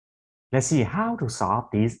Let's see how to solve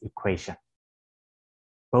this equation.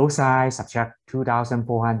 Both sides subtract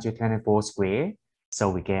 2,424 squared,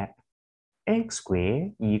 so we get x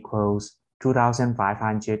squared equals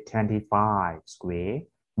 2,525 squared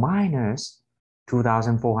minus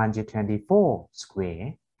 2,424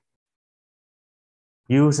 squared.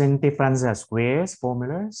 Using difference squares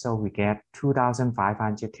formula, so we get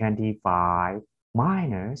 2,525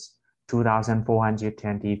 minus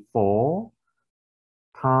 2,424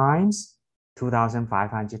 times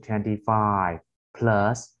 2,525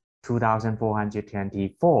 plus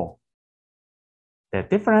 2,424. The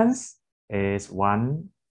difference is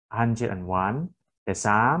 101. The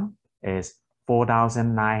sum is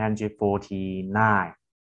 4,949.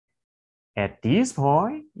 At this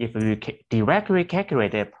point, if we directly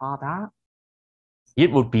calculate the product,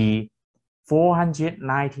 it would be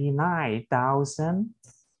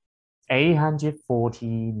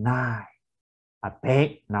 499,849. A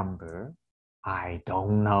big number. I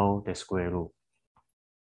don't know the square root.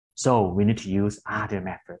 So we need to use other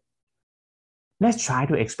method. Let's try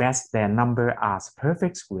to express the number as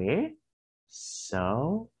perfect square.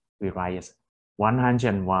 So we write as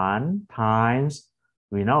 101 times,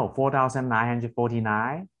 we know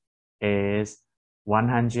 4,949 is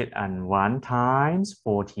 101 times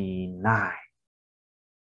 49.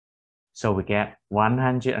 So we get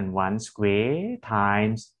 101 square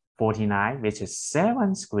times 49, which is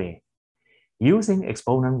 7 square. Using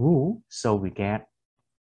exponent rule, so we get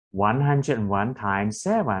 101 times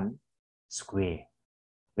 7 square,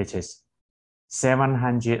 which is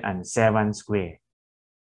 707 square.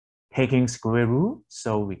 Taking square root,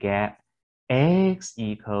 so we get x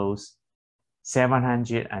equals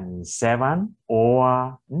 707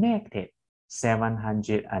 or negative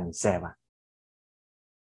 707.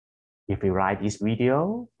 If you like this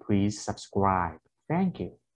video, please subscribe. Thank you.